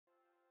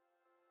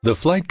The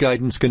flight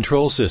guidance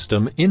control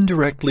system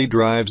indirectly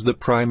drives the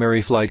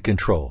primary flight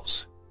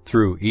controls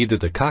through either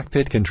the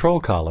cockpit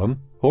control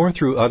column or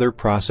through other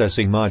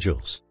processing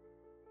modules.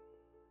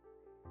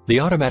 The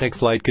automatic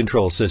flight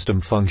control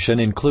system function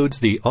includes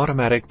the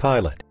automatic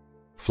pilot,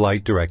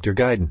 flight director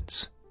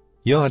guidance,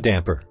 yaw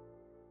damper,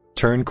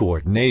 turn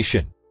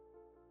coordination,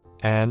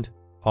 and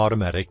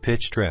automatic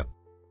pitch trim.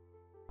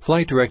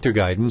 Flight director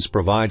guidance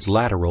provides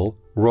lateral,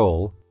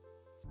 roll,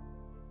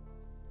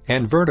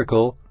 and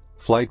vertical,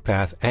 flight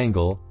path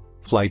angle,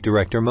 flight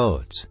director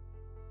modes,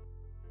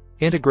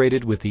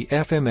 integrated with the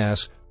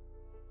FMS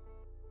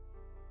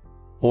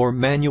or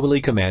manually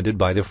commanded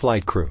by the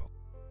flight crew.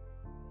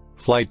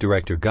 Flight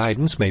director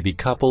guidance may be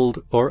coupled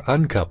or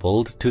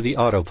uncoupled to the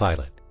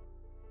autopilot.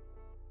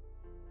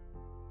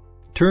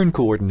 Turn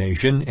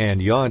coordination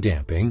and yaw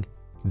damping,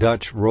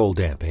 Dutch roll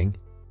damping,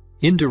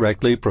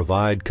 indirectly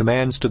provide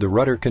commands to the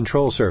rudder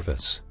control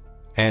surface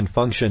and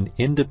function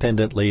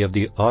independently of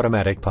the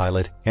automatic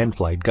pilot and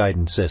flight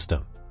guidance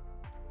system.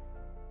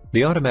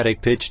 The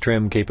automatic pitch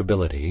trim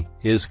capability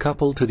is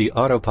coupled to the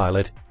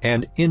autopilot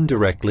and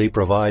indirectly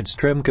provides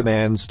trim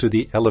commands to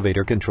the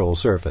elevator control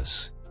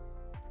surface.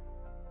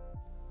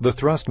 The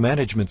thrust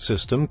management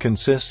system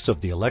consists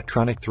of the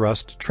electronic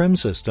thrust trim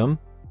system,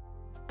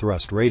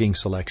 thrust rating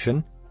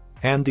selection,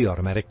 and the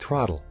automatic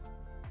throttle.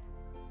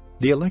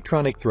 The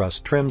electronic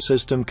thrust trim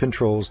system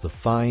controls the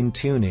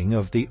fine-tuning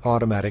of the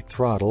automatic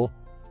throttle,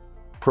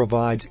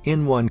 provides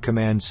in-one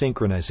command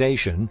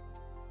synchronization,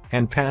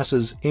 and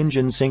passes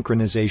engine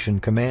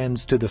synchronization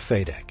commands to the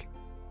FADEC.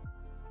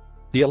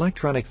 The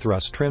electronic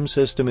thrust trim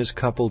system is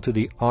coupled to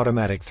the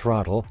automatic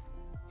throttle.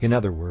 In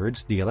other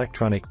words, the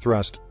electronic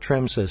thrust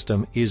trim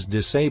system is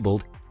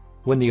disabled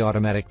when the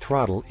automatic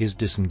throttle is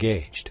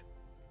disengaged.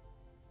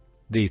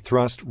 The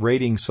thrust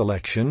rating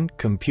selection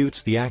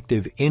computes the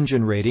active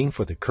engine rating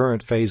for the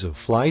current phase of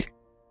flight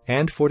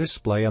and for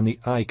display on the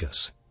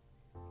ICUS.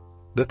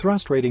 The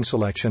thrust rating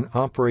selection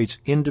operates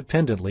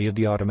independently of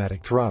the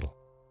automatic throttle.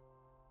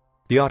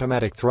 The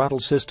automatic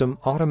throttle system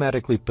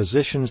automatically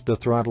positions the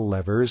throttle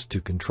levers to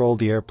control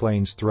the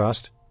airplane's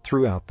thrust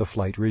throughout the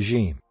flight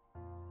regime.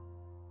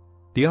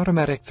 The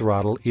automatic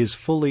throttle is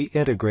fully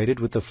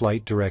integrated with the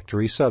flight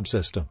directory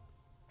subsystem.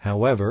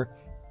 However,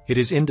 it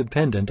is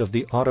independent of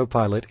the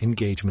autopilot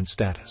engagement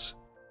status.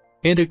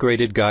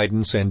 Integrated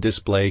Guidance and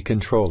Display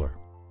Controller.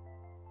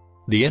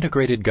 The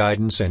Integrated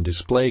Guidance and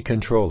Display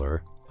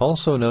Controller,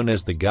 also known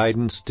as the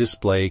Guidance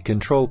Display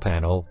Control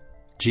Panel,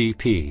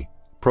 GP,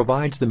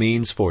 provides the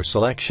means for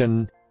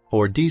selection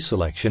or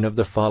deselection of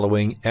the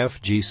following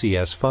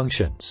FGCS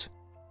functions: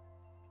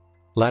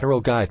 lateral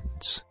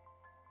guidance,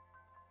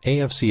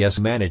 AFCS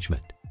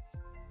management,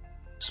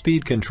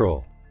 speed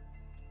control,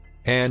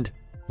 and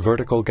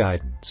vertical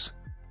guidance.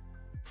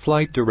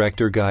 Flight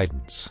director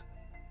guidance.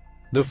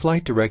 The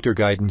flight director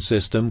guidance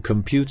system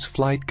computes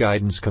flight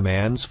guidance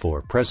commands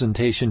for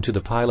presentation to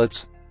the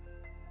pilots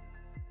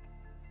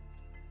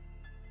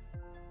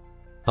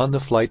on the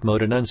flight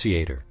mode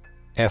annunciator,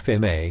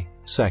 FMA,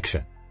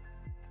 section.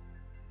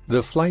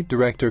 The flight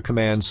director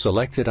commands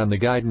selected on the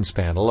guidance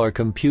panel are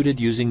computed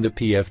using the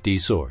PFD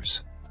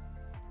source.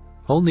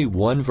 Only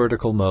one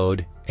vertical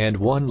mode and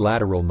one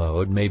lateral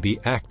mode may be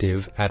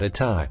active at a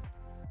time.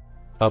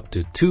 Up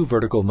to 2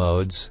 vertical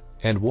modes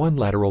and 1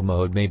 lateral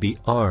mode may be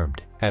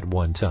armed at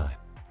one time.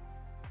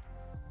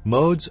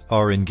 Modes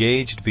are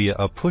engaged via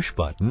a push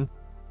button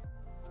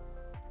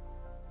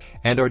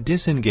and are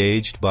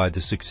disengaged by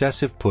the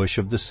successive push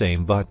of the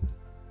same button.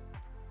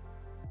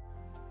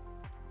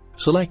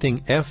 Selecting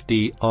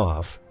FD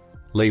off,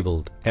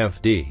 labeled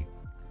FD,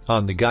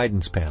 on the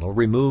guidance panel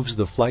removes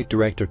the flight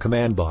director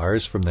command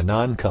bars from the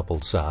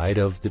non-coupled side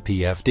of the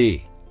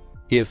PFD,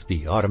 if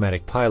the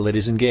automatic pilot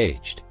is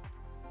engaged.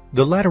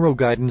 The lateral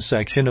guidance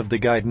section of the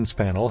guidance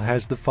panel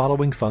has the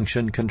following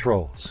function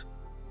controls: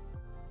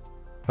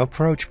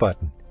 approach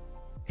button,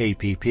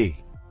 APP,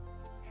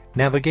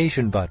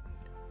 navigation button,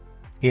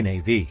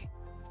 NAV,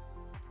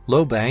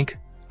 low bank,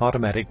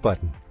 automatic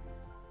button,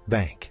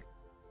 bank,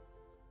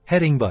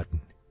 heading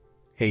button,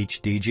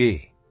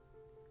 HDG,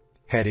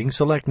 heading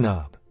select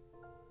knob,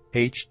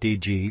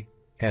 HDG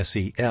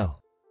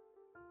SEL,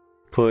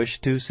 push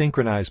to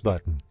synchronize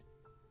button,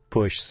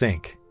 push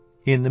sync,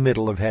 in the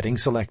middle of heading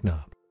select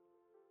knob.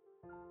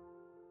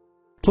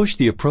 Push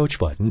the approach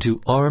button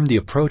to arm the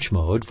approach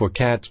mode for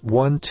CAT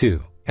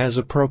 1-2 as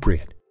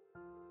appropriate.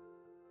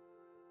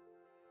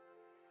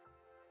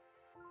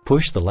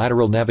 Push the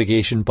lateral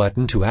navigation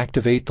button to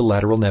activate the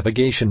lateral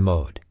navigation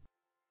mode.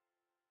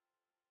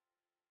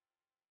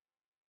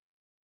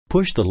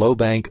 Push the low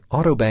bank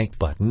auto bank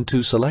button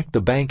to select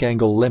the bank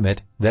angle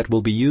limit that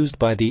will be used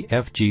by the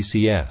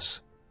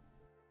FGCS.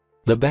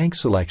 The bank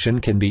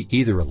selection can be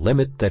either a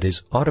limit that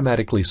is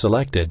automatically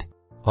selected,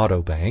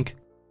 auto bank,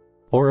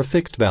 or a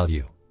fixed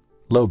value,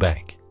 low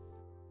bank.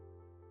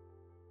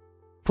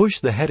 Push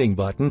the heading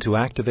button to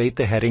activate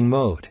the heading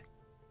mode.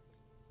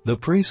 The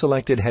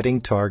pre-selected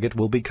heading target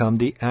will become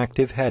the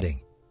active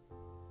heading.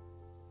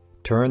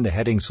 Turn the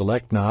heading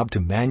select knob to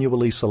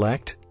manually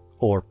select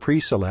or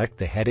pre-select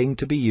the heading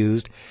to be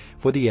used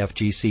for the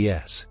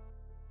FGCS.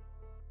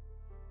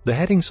 The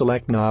Heading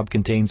Select knob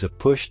contains a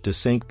Push to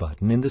Sync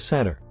button in the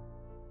center.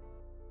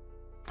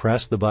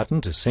 Press the button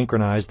to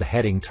synchronize the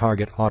heading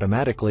target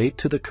automatically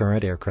to the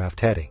current aircraft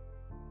heading.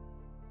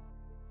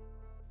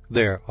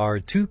 There are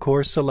two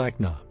course select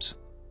knobs,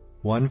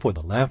 one for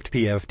the left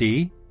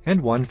PFD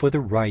and one for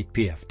the right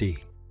PFD.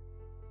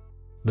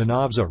 The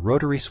knobs are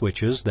rotary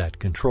switches that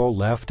control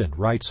left and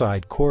right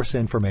side course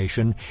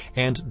information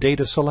and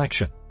data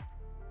selection.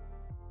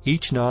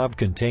 Each knob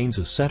contains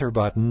a center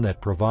button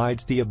that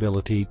provides the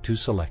ability to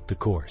select the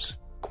course,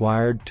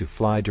 required to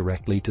fly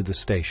directly to the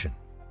station.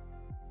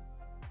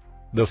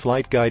 The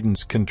Flight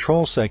Guidance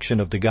Control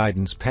section of the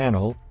guidance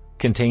panel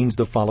contains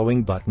the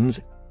following buttons: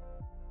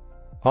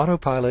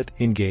 Autopilot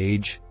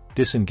Engage,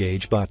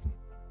 Disengage button,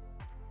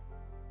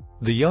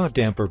 the yaw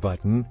damper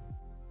button,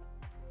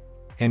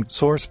 and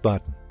source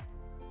button.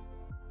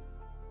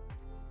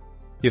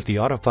 If the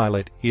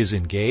autopilot is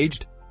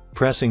engaged,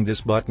 pressing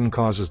this button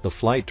causes the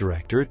flight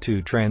director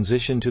to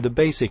transition to the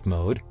basic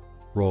mode,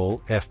 roll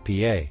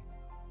FPA.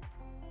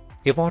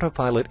 If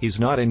autopilot is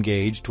not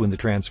engaged when the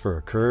transfer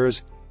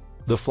occurs,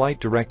 the flight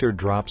director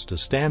drops to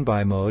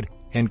standby mode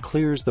and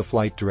clears the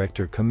flight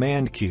director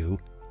command queue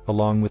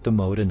along with the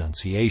mode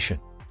enunciation.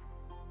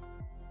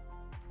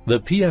 The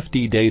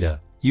PFD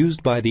data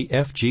used by the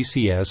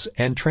FGCS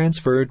and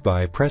transferred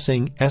by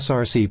pressing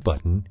SRC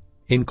button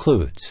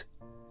includes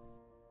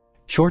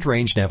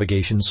Short-Range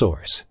Navigation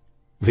Source,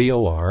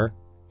 VOR,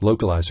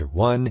 Localizer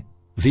 1,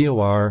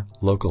 VOR,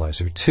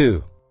 Localizer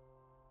 2,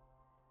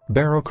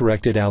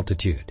 Baro-Corrected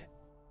Altitude,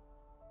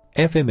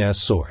 FMS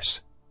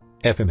Source,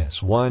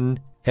 FMS 1,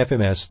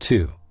 FMS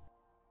 2,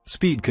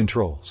 Speed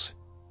Controls.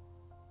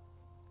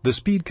 The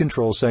Speed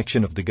Control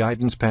section of the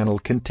guidance panel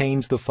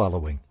contains the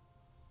following: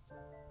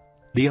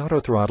 the Auto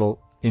Throttle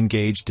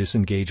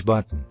Engage-Disengage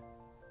button,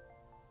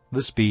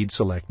 the Speed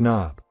Select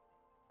knob,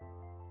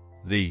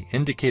 the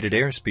Indicated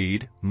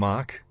Airspeed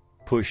Mach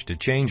Push to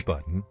Change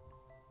button,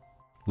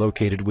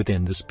 located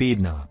within the Speed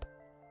knob,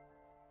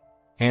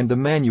 and the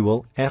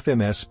manual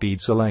FMS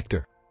Speed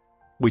Selector,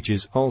 which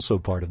is also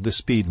part of the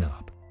Speed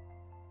knob.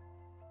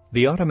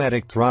 The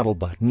Automatic Throttle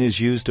button is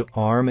used to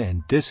arm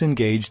and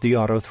disengage the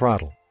auto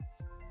throttle.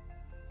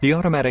 The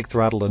automatic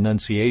throttle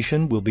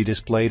enunciation will be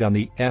displayed on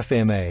the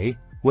FMA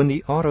when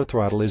the auto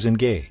throttle is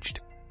engaged.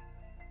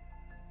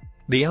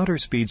 The outer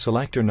speed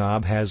selector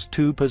knob has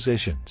two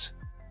positions.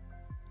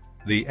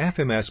 The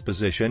FMS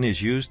position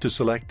is used to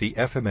select the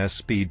FMS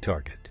speed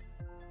target.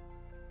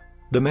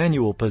 The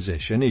manual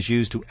position is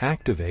used to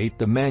activate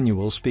the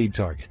manual speed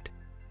target.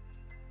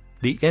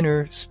 The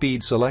inner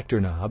speed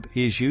selector knob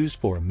is used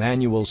for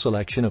manual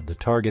selection of the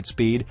target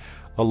speed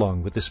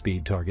along with the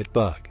speed target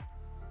bug.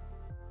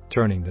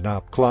 Turning the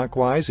knob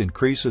clockwise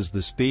increases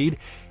the speed,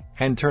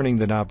 and turning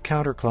the knob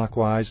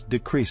counterclockwise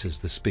decreases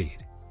the speed.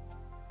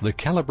 The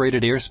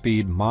Calibrated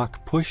Airspeed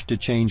Mach Push to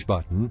Change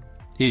button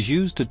is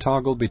used to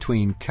toggle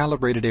between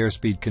Calibrated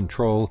Airspeed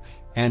Control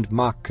and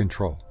Mach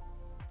Control.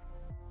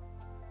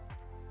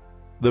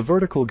 The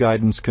Vertical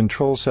Guidance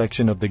Control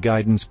section of the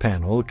guidance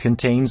panel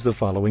contains the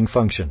following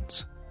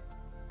functions: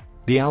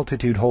 the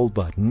Altitude Hold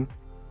button,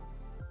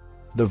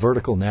 the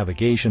Vertical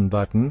Navigation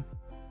button,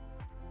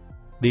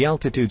 the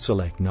Altitude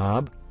Select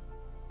knob,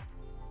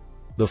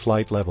 the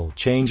Flight Level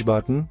Change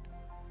button,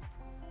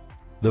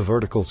 the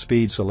Vertical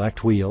Speed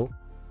Select wheel,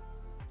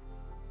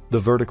 the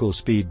Vertical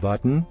Speed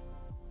button,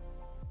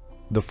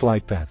 the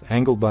Flight Path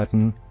Angle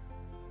button,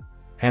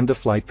 and the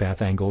Flight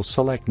Path Angle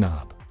Select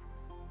knob.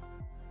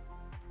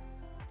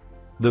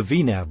 The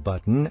VNAV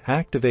button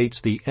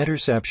activates the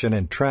interception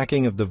and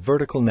tracking of the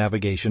vertical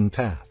navigation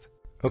path,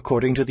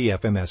 according to the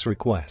FMS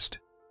request.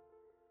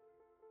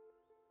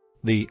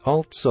 The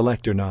Alt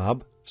Selector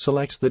knob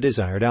selects the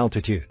desired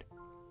altitude.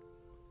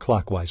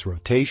 Clockwise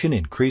rotation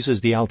increases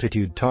the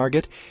altitude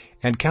target,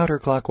 and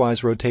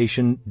counterclockwise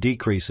rotation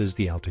decreases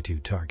the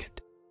altitude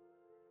target.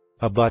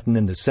 A button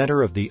in the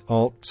center of the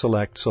Alt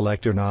Select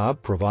Selector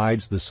knob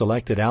provides the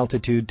selected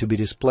altitude to be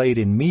displayed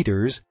in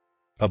meters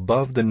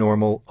above the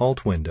normal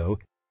Alt window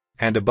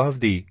and above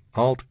the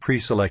Alt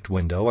Preselect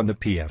window on the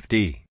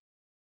PFD.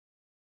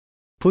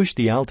 Push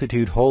the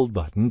Altitude Hold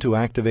button to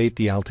activate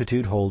the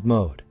Altitude Hold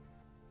mode.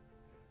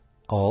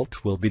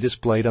 Alt will be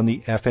displayed on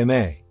the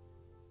FMA.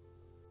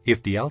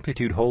 If the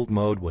Altitude Hold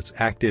mode was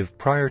active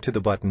prior to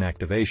the button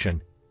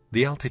activation,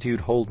 the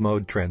Altitude Hold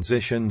mode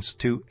transitions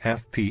to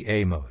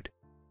FPA mode.